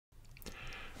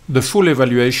The full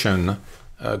evaluation,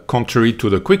 contrary to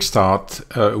the quick start,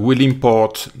 will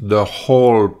import the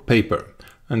whole paper.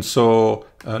 And so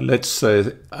let's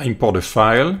import a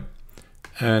file.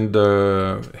 And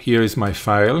here is my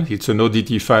file. It's an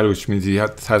ODT file, which means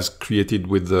it has created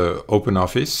with the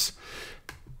OpenOffice.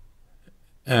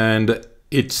 And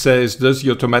it says, does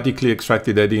the automatically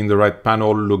extracted heading in the right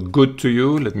panel look good to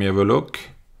you? Let me have a look.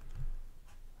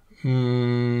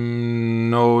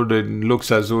 No, it looks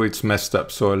as though it's messed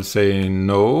up. So I'll say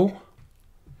no.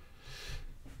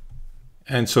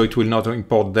 And so it will not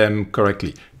import them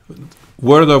correctly.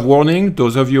 Word of warning,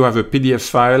 those of you who have a PDF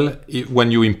file,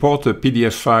 when you import a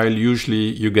PDF file, usually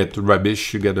you get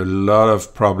rubbish, you get a lot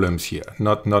of problems here,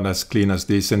 not as clean as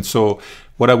this. And so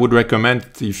what I would recommend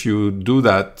if you do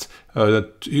that,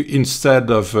 instead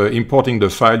of importing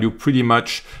the file, you pretty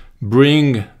much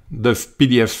bring the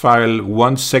PDF file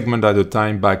one segment at a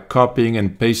time by copying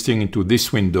and pasting into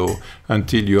this window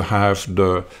until you have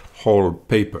the whole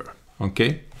paper,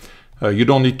 okay? You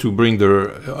don't need to bring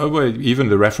even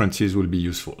the references will be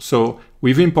useful. So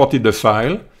we've imported the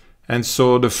file. And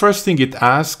so the first thing it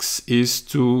asks is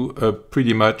to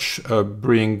pretty much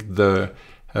bring the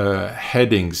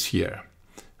headings here.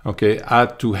 Okay,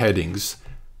 add to headings.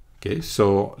 Okay,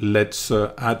 so let's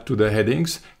add to the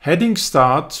headings. Headings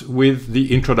start with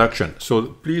the introduction. So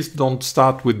please don't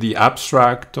start with the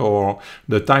abstract or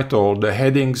the title. The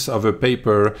headings of a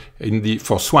paper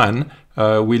for SWAN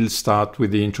will start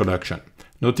with the introduction.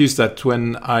 Notice that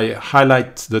when I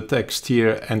highlight the text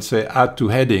here and say add to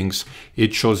headings,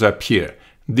 it shows up here.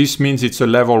 This means it's a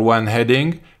level 1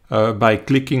 heading. By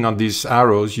clicking on these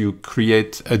arrows, you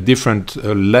create a different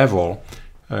level.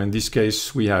 In this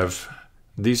case, we have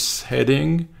this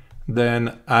heading,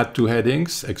 then add to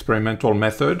headings, experimental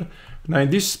method. Now in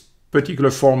this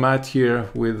particular format here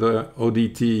with the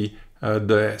ODT,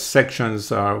 the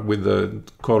sections are with the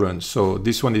colons. So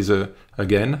this one is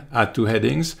again, add to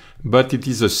headings, but it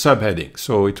is a subheading.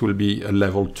 So it will be a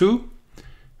level 2.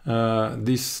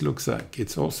 This looks like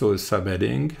it's also a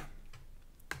subheading.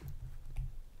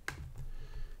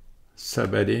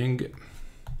 Subheading.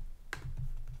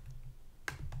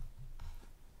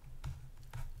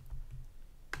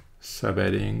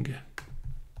 Subheading.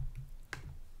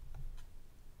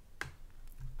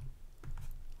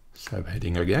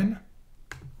 Subheading again.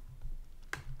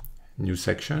 New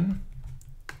section.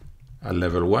 At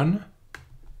level 1.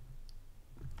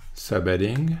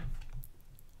 Subheading.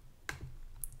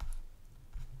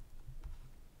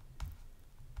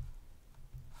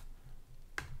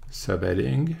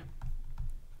 Subheading.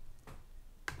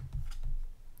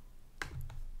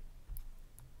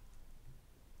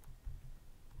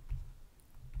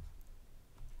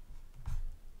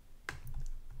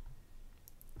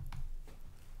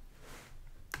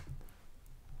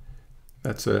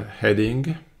 That's a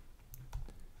heading.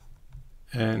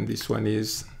 And this one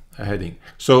is a heading.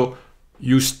 So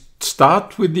you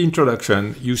start with the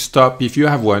introduction, you stop, if you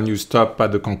have one, you stop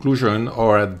at the conclusion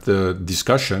or at the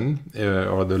discussion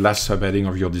or the last subheading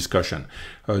of your discussion.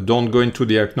 Don't go into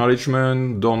the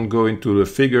acknowledgement, don't go into the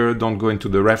figure, don't go into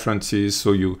the references.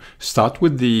 So you start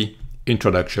with the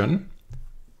introduction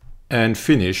and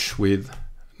finish with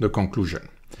the conclusion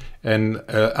and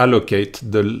allocate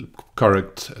the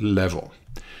correct level.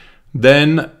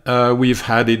 Then we've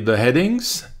added the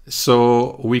headings,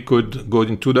 so we could go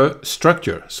into the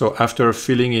structure. So after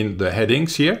filling in the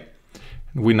headings here,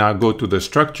 we now go to the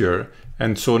structure.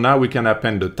 And so now we can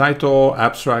append the title,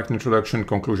 abstract, introduction,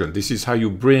 conclusion. This is how you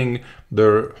bring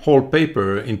the whole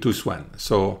paper into SWAN.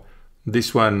 So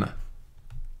this one,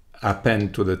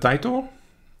 append to the title.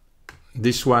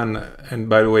 This one, and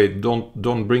by the way,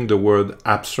 don't bring the word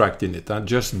abstract in it,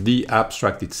 just the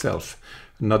abstract itself,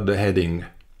 not the heading.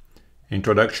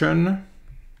 Introduction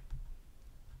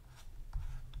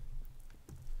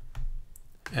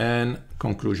and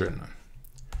conclusion.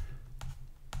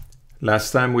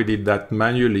 Last time we did that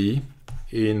manually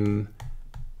in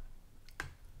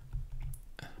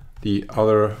the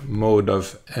other mode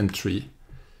of entry.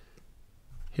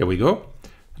 Here we go.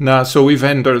 Now, so we've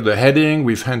entered the heading,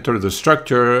 we've entered the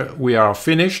structure, we are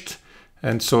finished.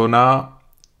 And so now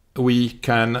we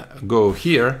can go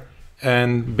here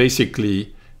and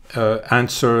basically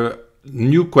answer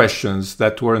new questions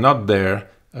that were not there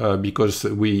because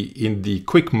in the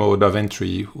quick mode of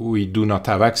entry, we do not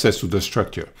have access to the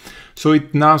structure. So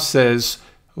it now says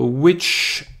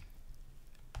which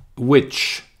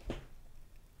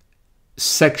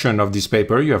section of this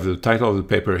paper, you have the title of the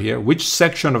paper here, which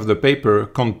section of the paper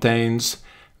contains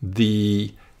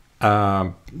the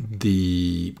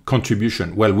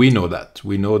contribution. Well, we know that.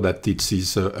 We know that it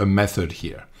is a method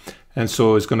here. And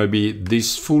so it's going to be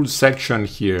this full section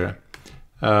here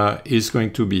is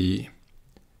going to be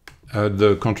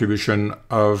the contribution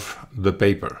of the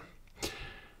paper.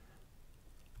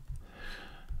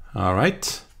 All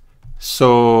right.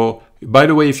 So, by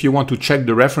the way, if you want to check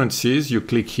the references, you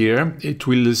click here. It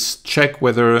will check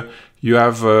whether you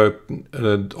have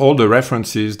all the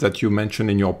references that you mentioned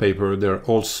in your paper. They're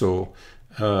also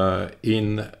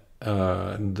in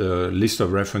the list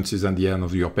of references at the end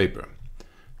of your paper.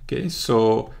 Okay,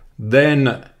 so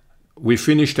then we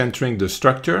finished entering the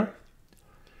structure.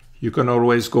 You can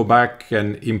always go back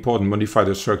and import and modify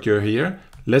the structure here.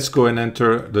 Let's go and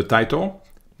enter the title.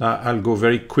 I'll go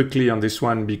very quickly on this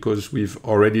one because we've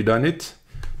already done it.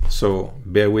 So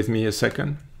bear with me a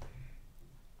second.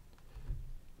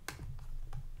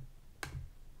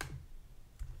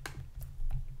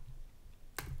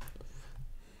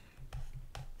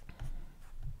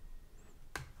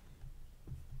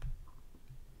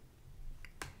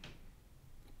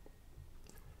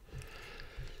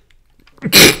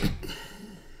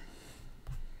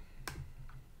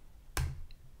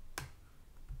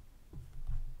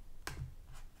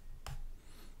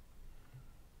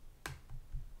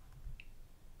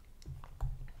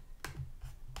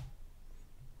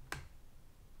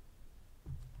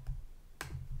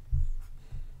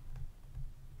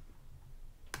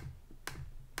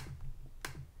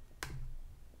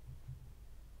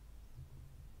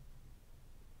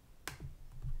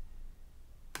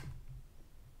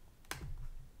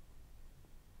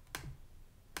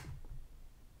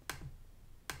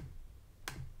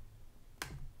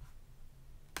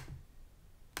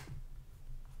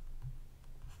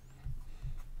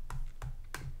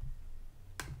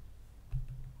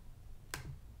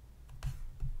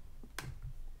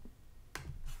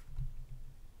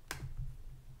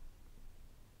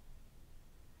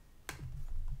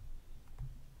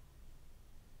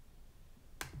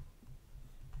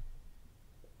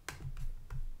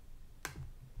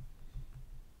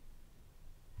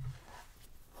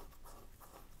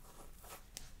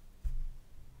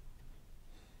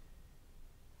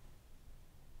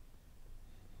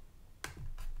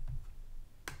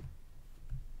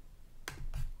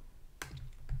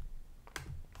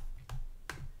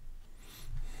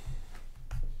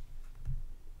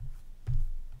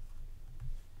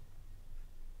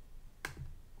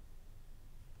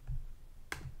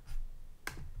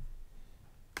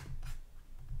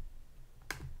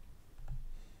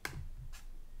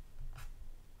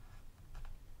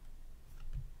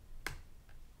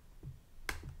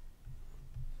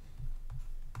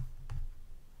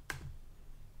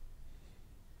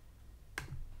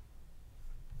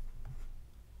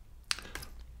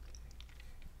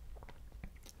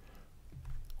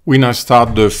 We now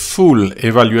start the full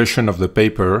evaluation of the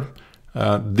paper.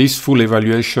 This full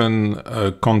evaluation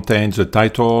contains the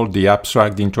title, the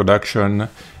abstract, the introduction,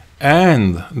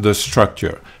 and the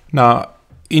structure. Now,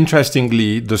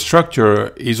 interestingly, the structure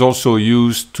is also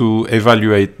used to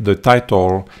evaluate the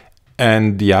title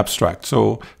and the abstract.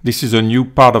 So this is a new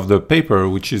part of the paper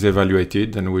which is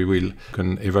evaluated, and we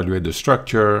can evaluate the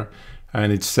structure.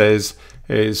 And it says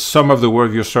some of the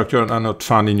words of your structure are not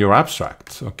found in your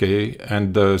abstract, okay?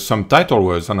 And some title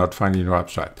words are not found in your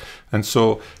abstract. And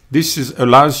so this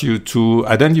allows you to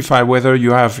identify whether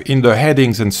you have in the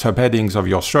headings and subheadings of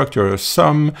your structure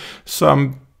some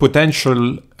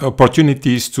potential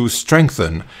opportunities to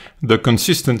strengthen the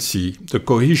consistency, the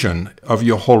cohesion of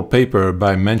your whole paper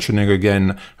by mentioning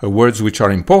again words which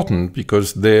are important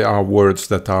because they are words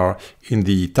that are in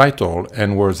the title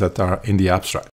and words that are in the abstract.